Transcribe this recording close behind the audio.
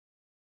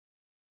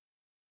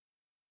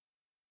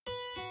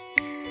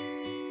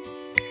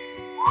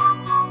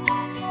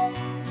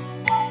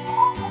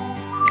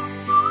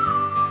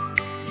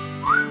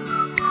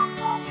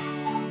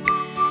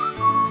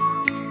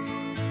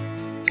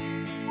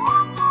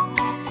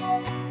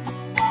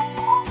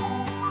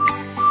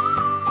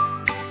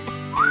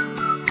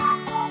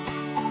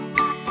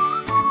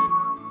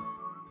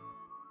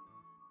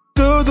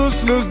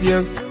los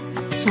días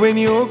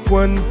sueño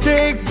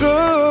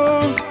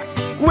contigo.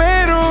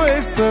 Quiero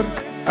estar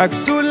a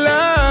tu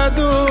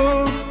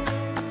lado.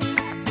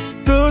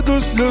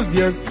 Todos los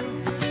días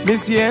me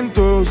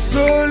siento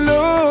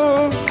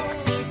solo.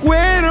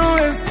 Quiero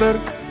estar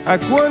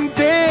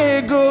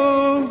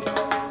contigo.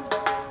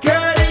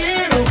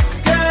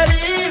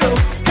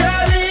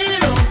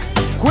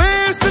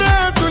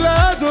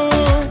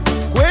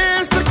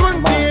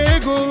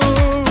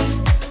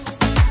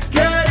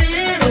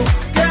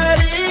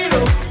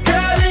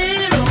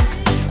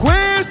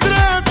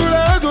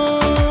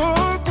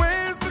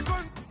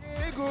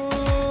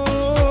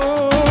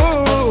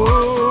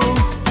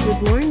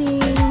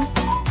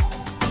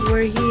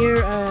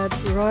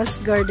 Ross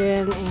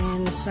Garden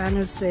in San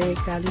Jose,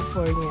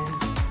 California.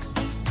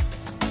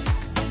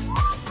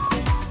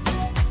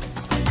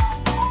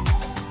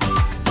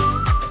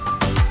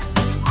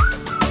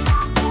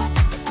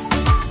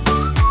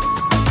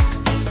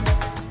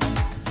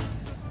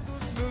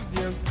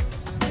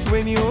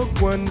 Sueño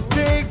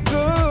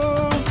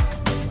contigo,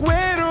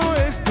 quiero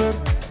estar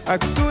a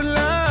tu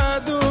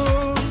lado.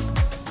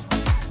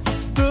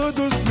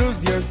 Todos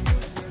los días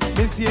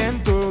me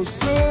siento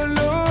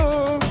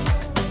solo.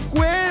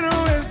 Quiero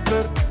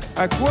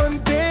estar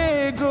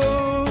contigo.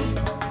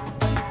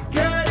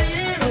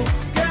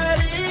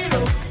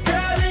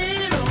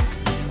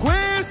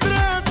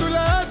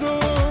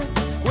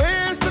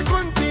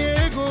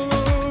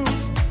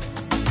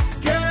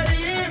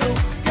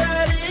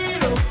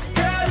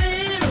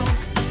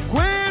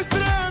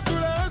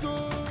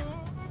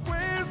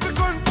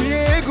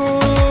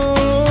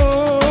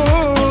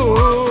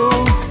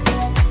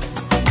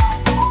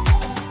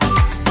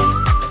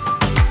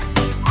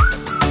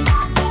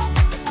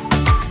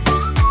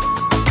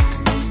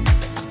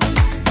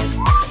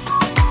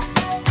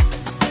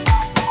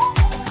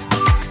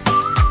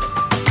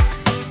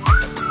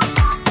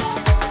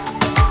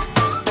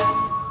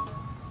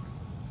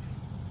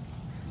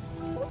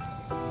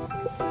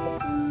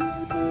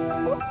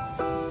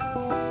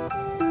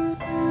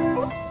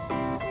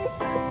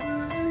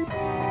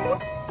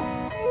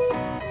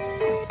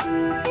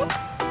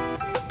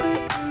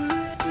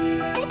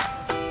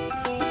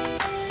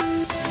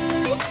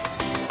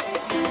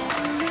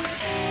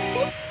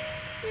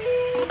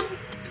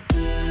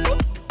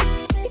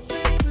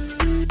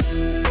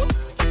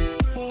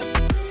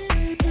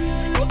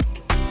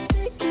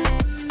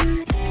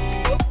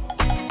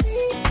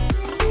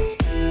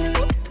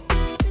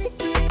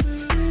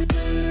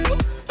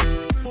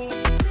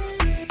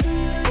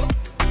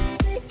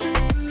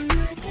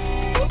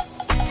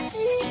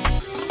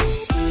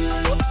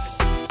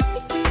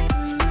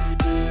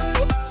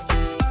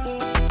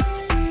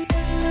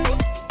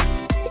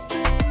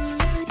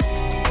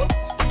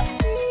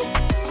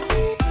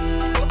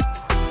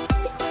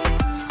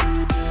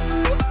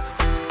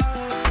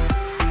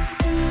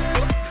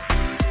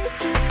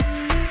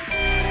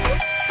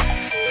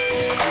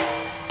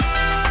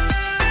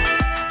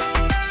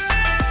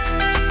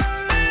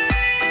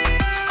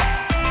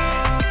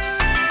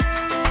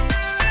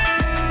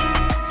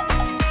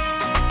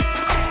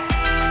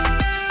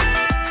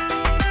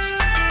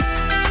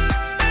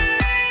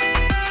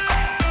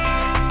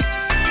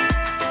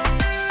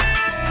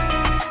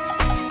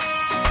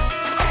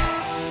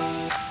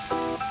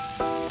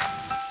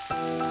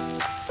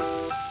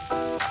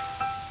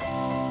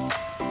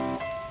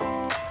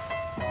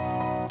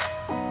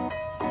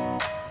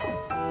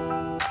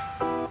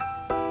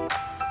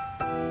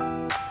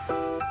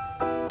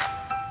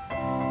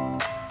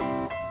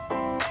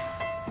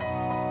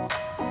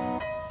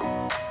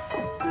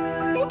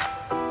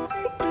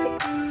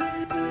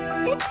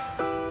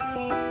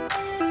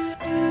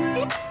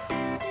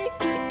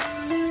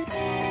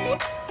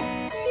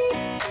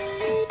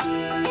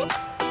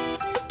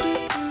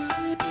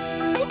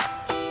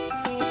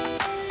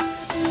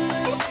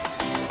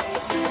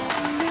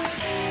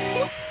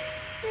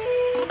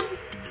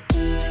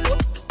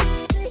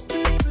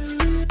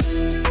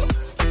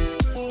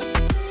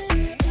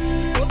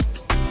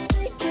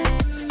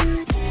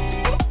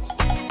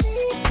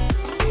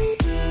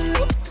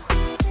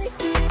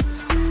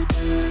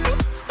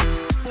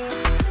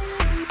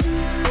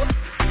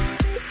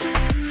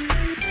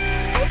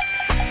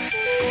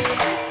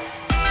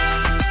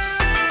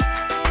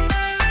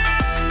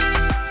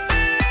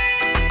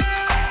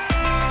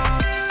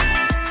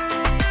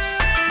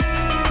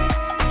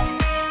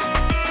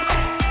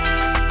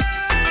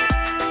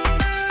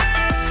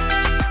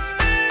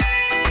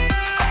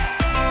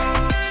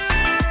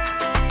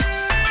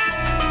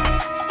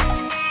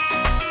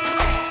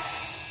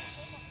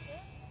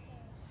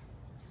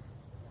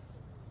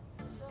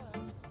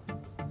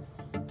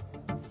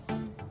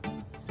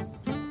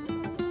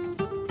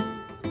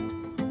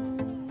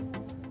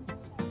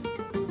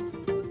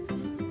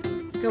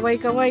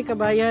 Kaway-kaway,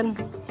 kabayan.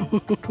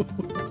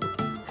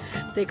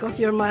 Take off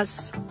your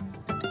mask.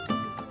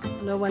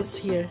 No one's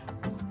here.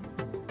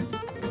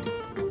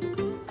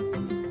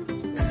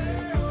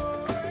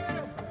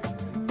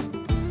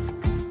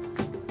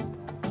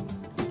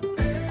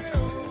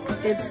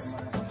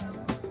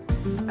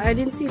 I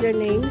didn't see their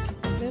names.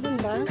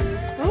 Meron ba?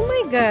 Oh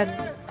my God.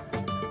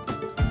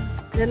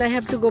 Then I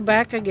have to go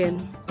back again.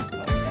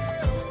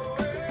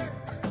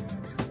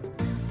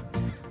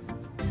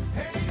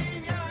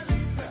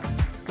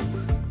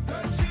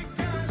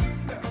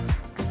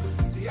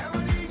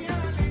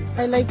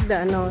 I like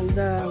the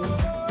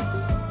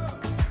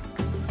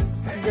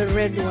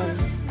red one.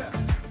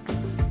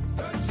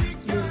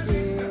 This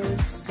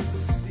is,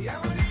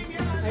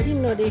 I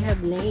didn't know they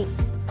have name.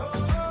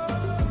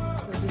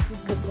 So this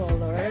is the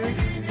color.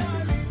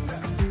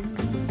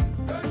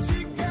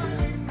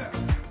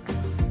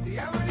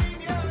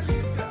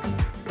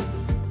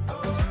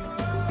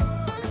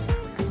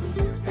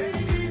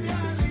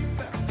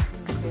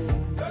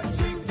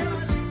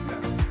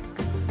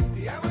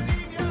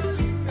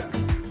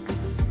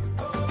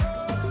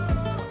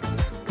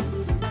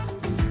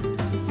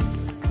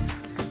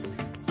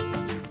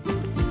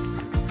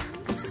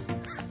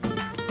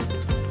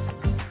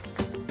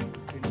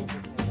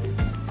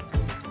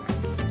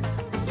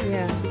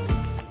 Yeah.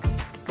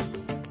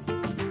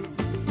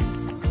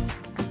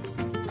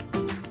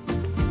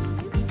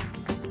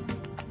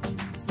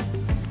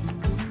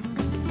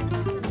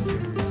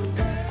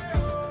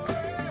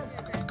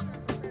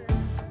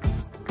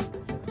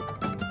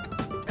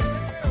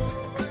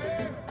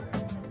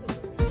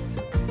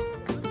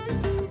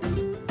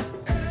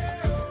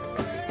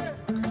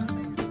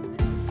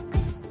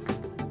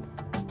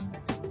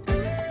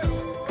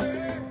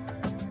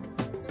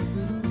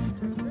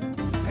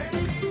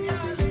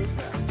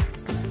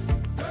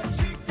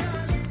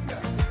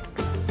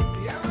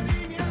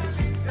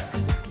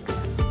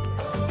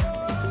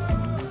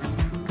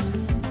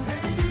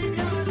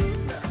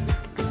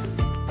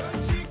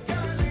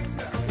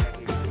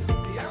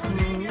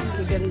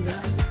 Ganda.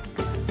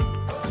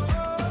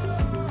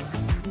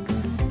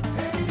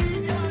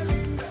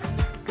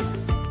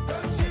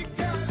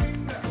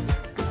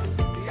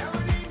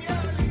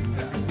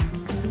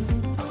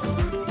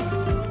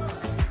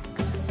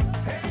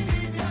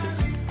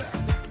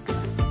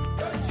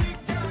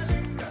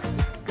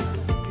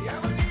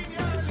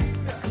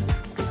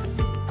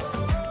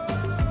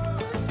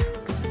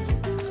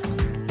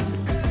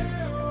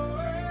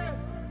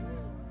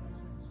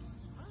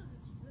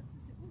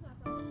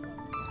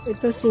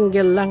 Ito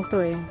single lang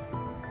to eh.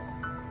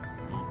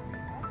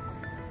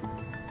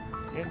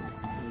 Yan,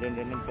 ang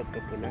ganda ng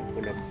pagkapula,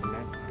 pula-pula.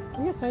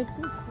 Yeah, kahit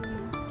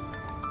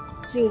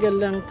single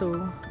lang to.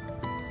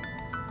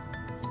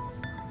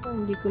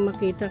 Hindi ko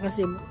makita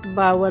kasi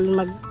bawal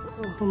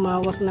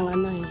humawak ng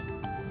ano eh.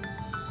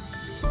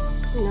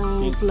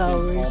 Ng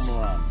flowers.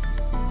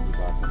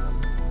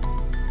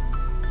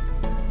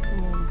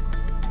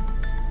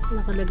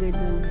 Nakalagay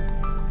doon.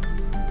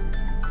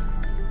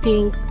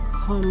 Pink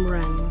home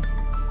run.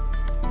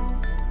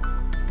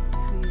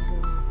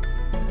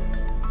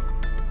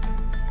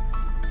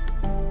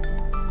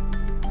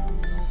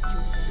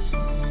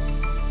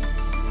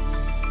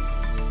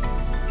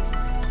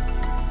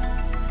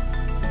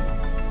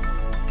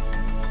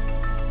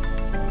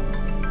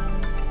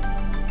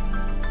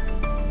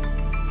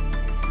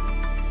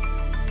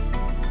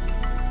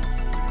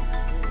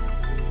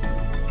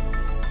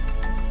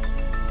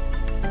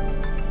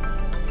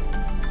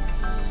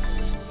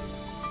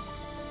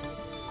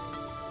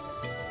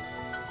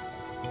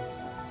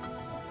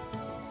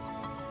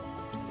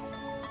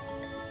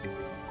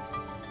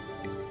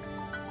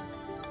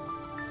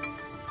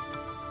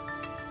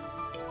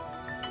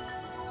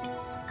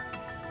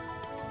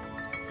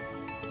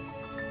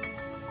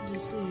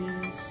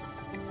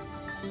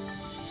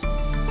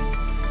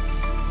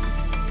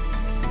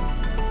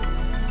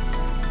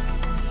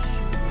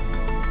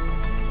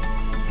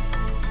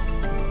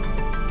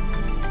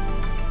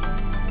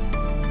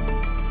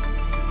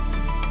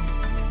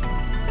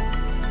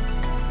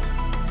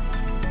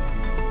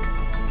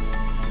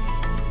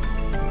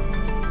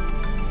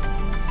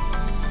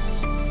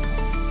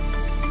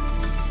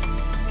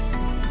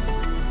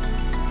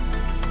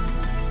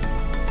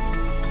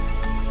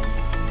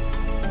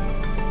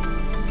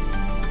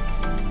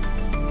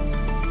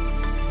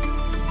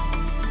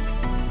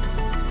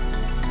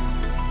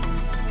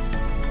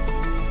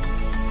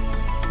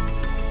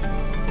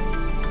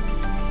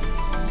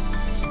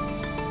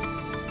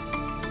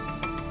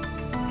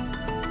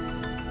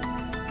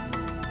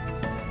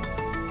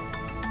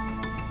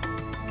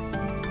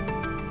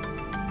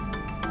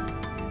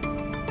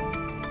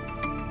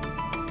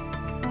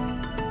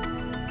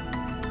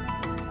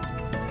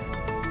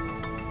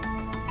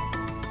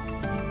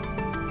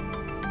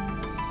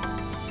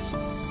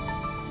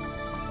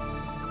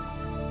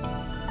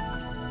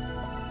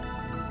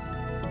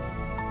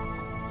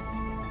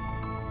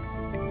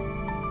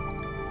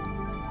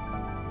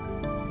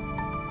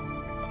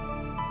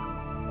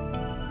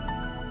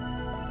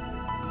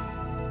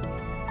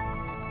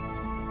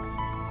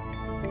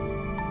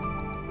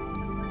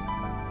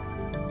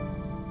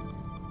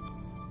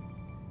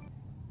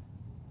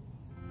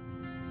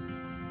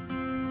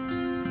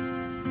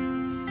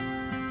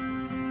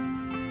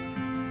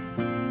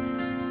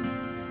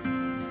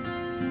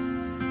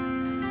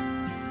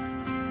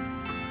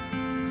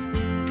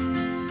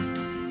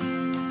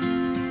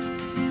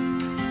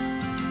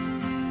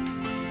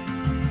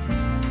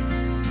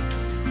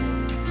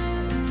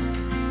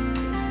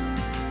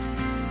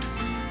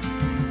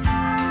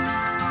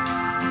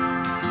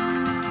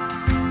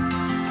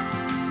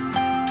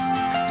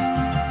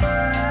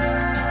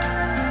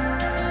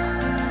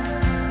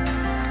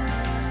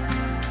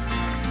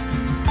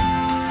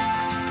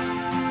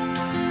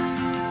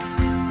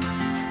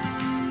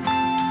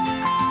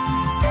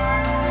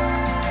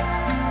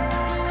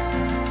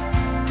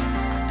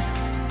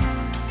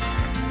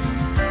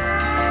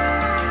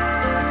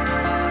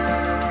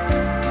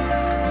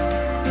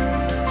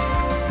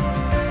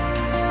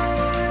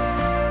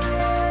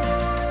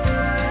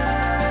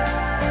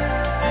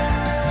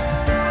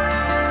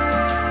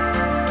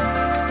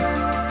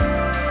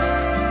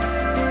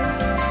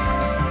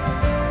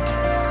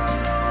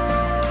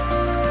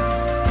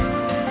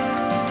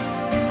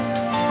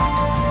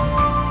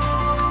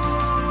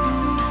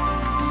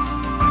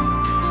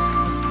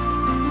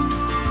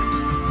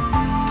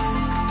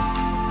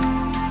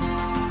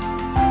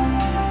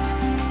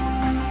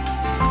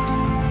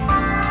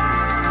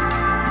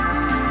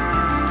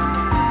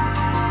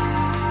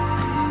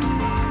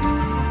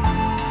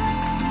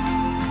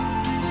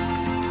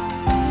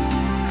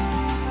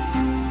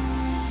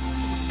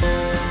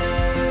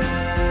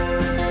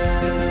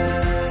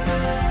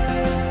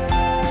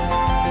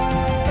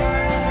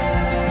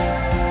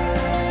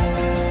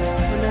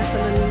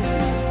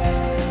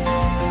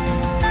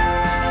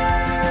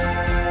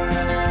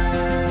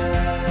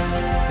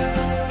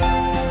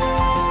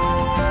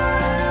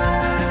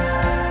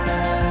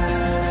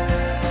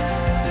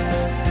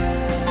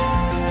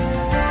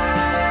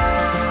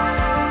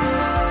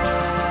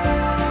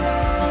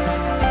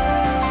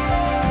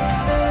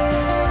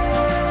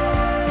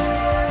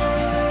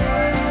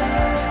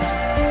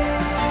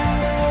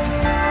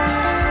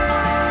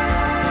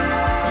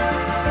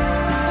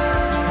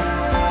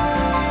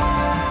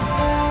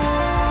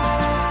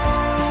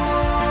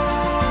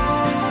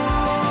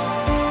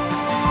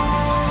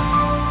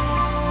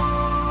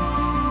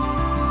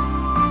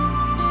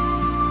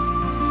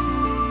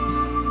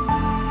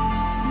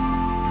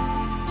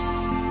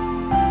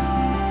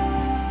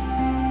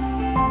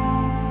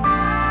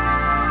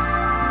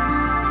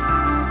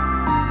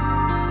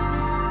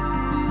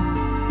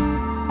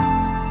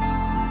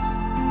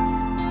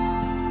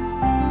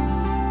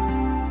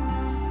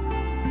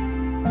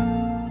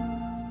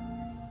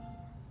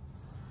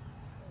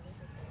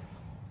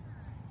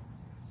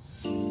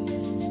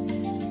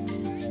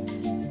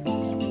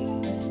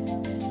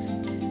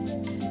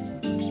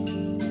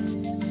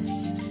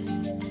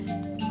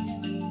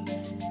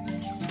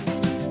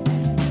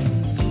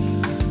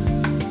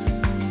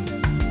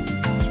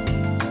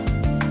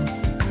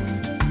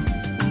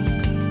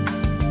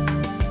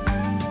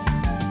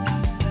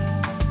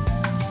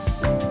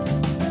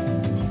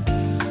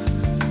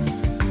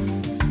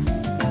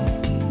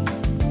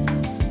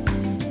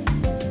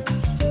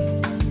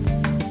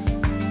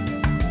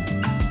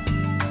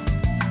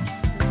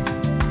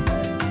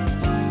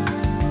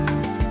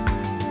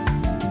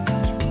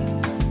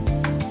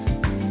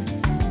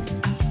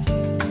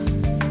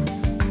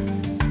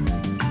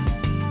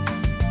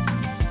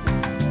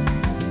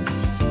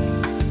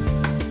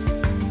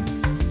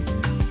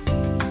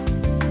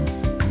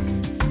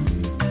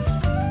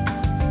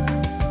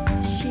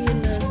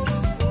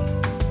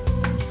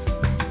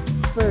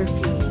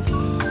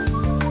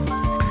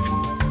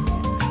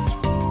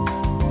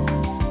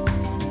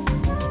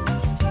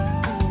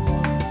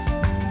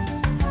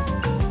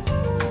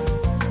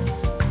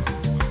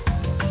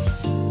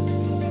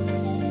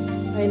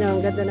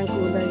 ganda ng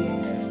kulay eh.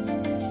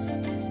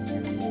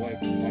 White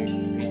pink.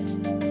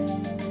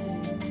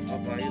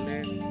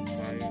 Violet.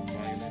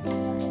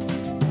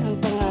 Ang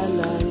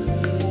pangalan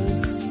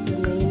is,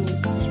 the name is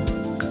Violet.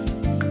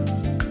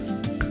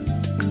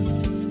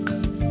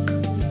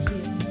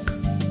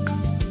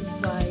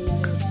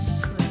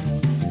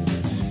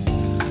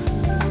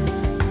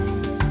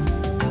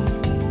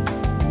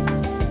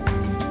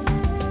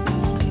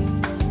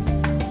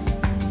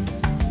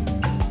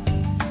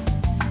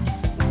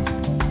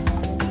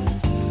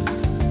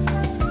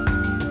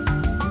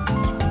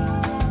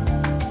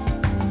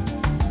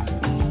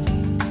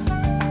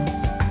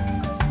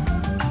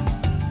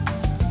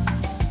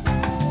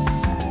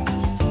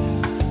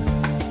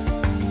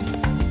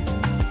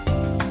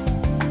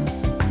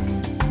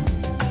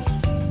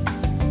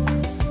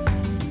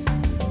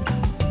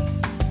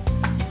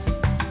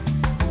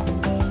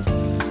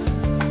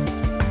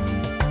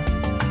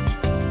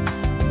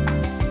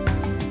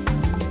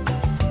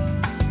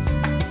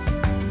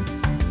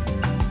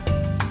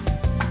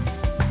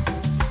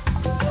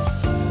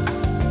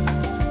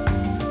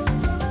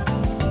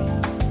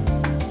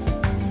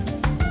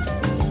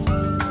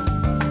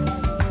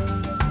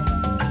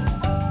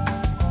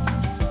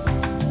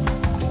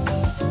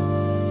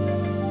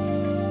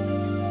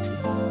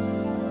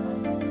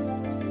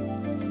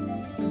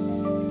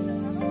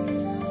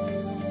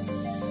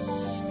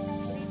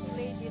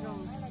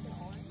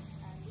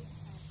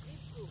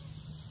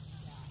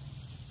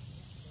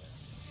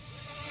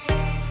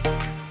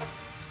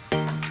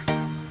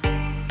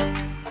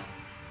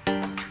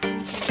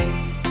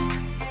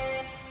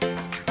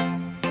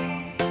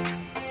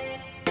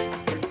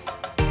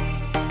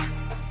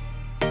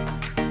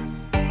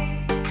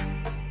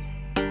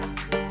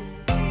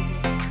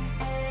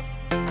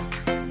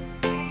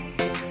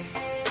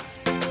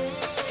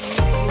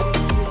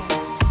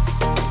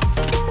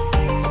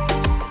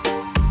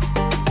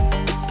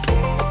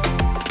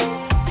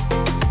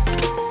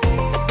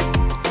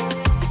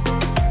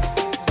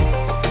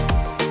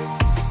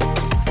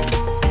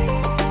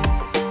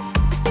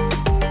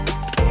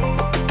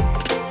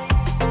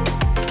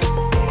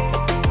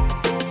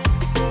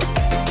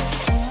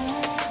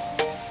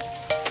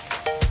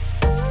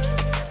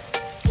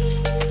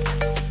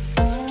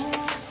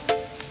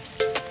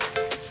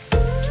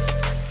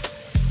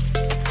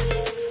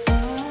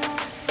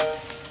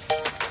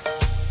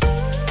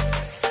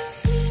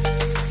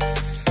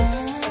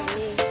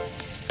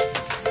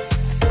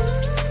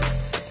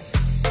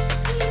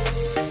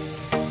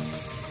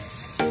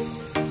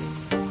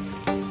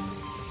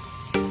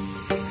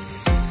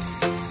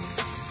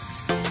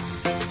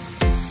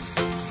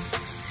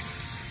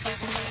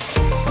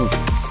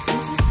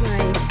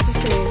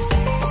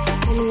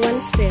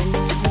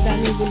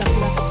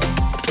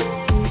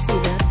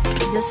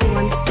 Just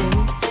one stem.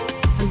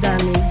 Ang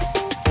dami.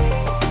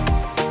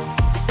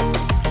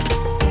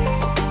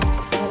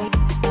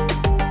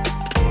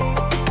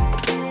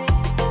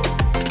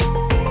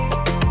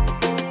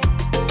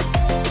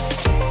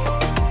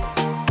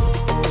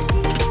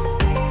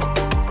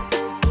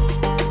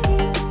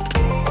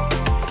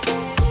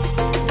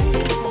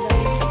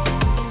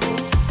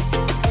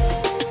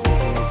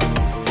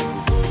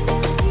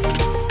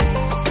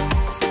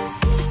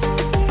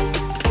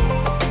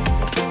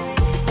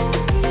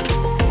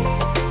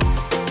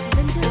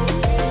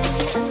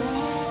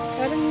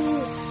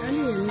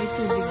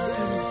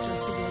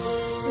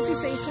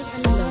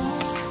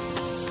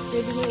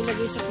 Pwede nyo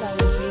ilagay sa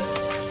flower vase.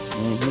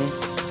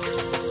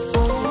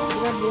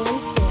 Grab one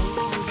stem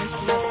and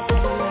just let it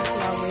go na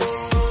flowers.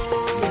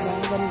 Diba?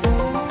 Ganda.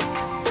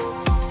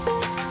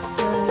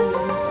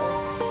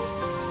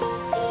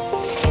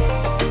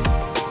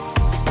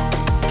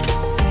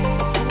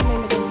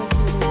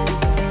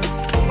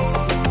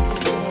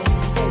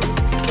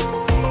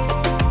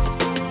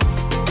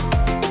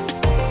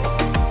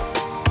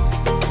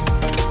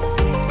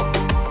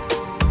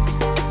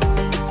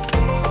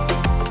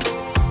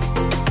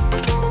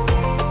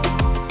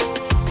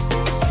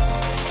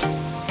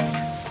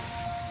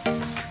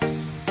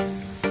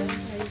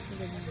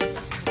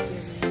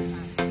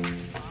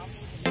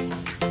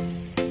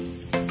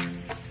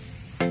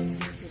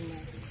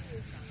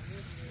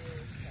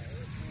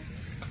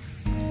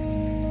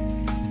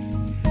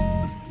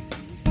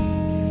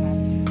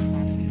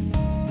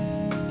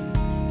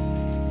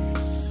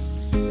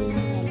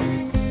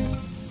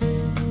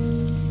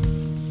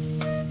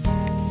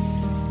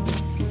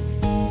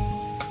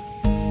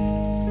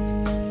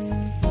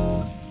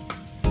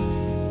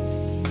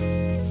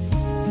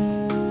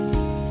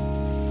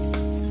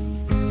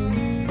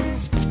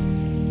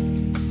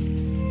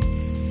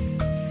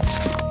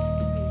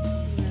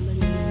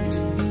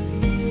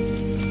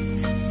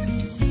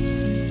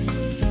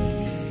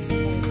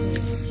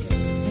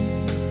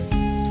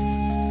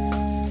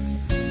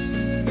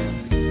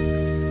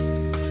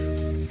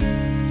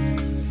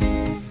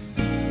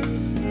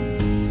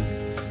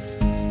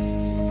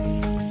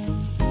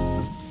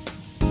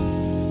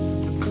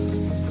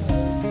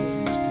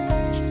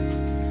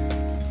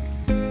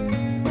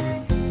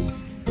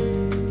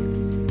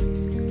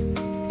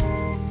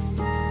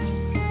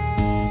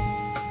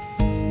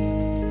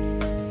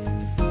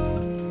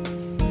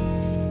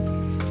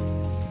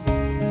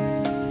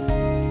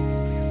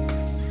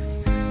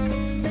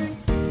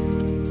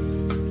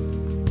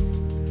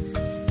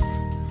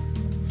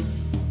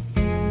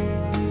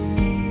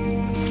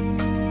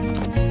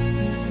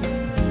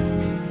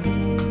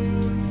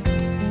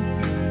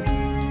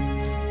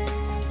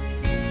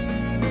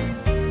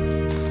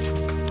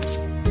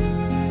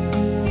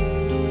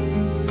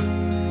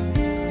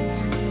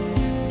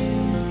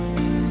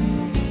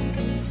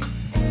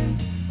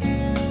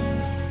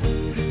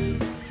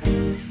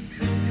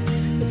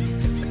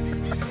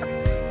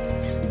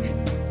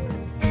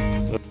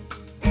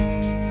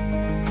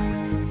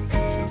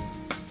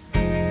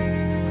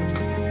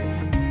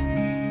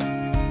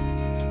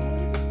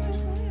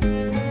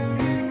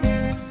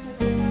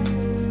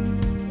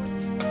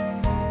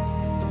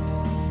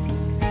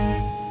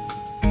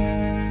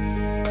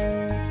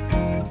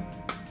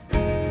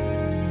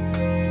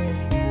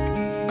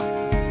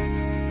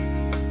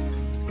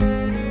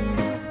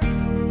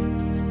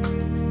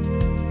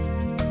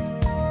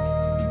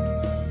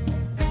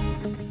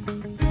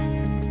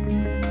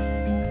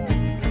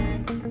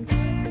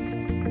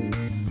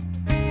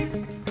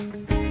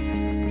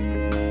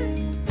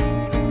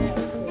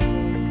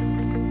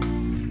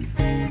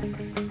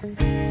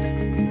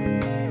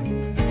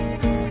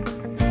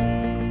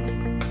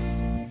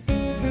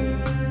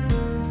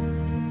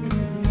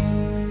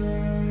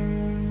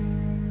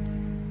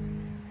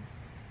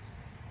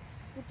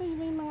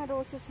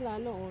 na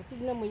ano, oh.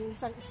 Tignan mo yung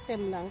isang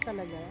stem lang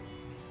talaga.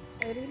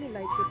 I really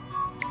like it.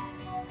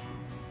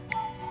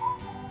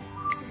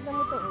 Tignan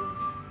mo to, oh.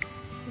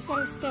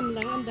 Isang stem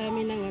lang, ang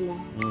dami ng ano.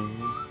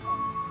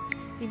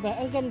 Diba?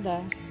 Ang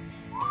ganda.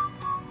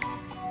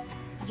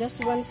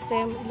 Just one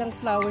stem, ilang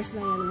flowers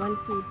na yan? 1,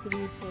 2,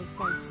 3,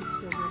 4,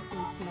 5, 6, 7,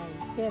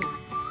 8, 9, 10.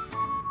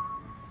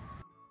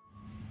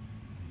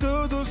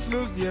 Todos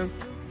los días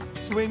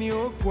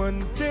sueño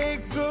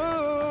contigo.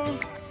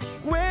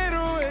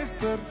 Quiero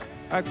estar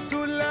a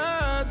tu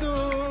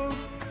lado.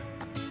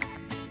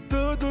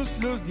 Todos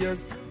los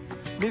días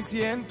me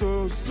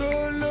siento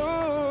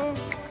solo.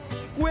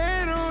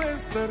 Quiero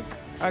estar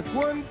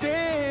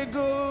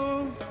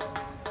contigo.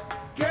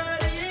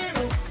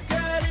 Cariño,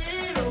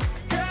 cariño,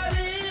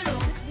 cariño.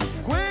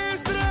 Quiero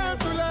estar a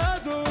tu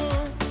lado.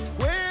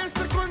 Quiero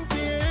estar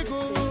contigo.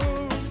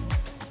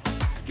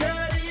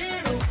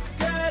 Cariño,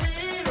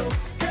 cariño,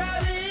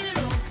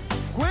 cariño.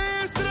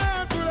 Quiero estar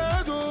a tu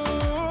lado.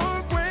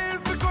 Quiero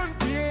estar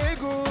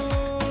contigo.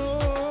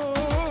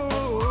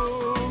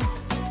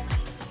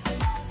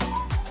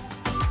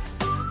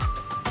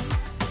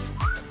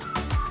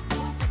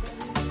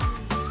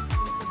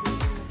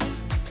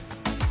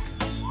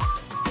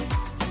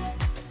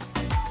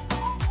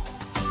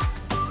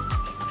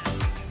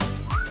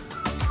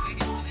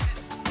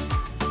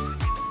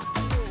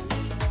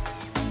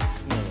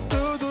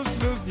 Todos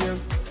los días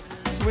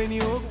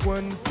sueño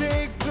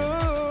contigo.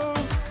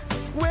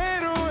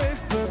 Quiero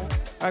estar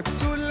a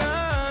tu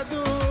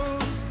lado.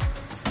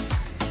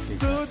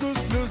 Todos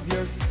los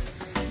días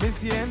me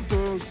siento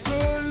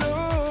solo.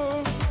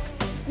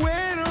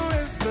 Quiero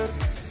estar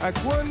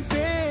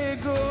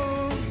contigo.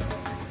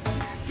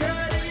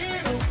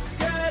 Cariño,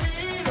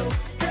 cariño,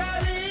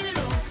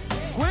 cariño.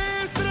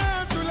 Quiero estar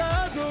a tu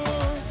lado.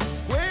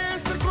 Quiero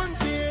estar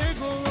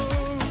contigo.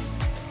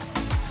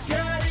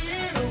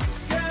 Cariño,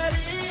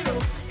 cariño,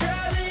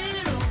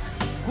 cariño.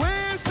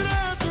 Quiero estar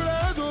a tu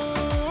lado.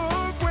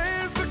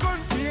 Quiero estar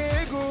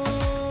contigo.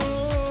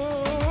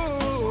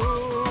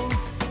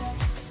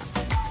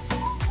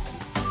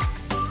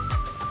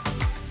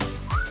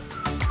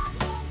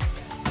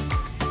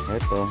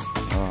 Ito,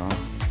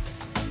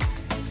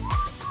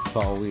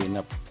 pauwi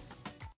na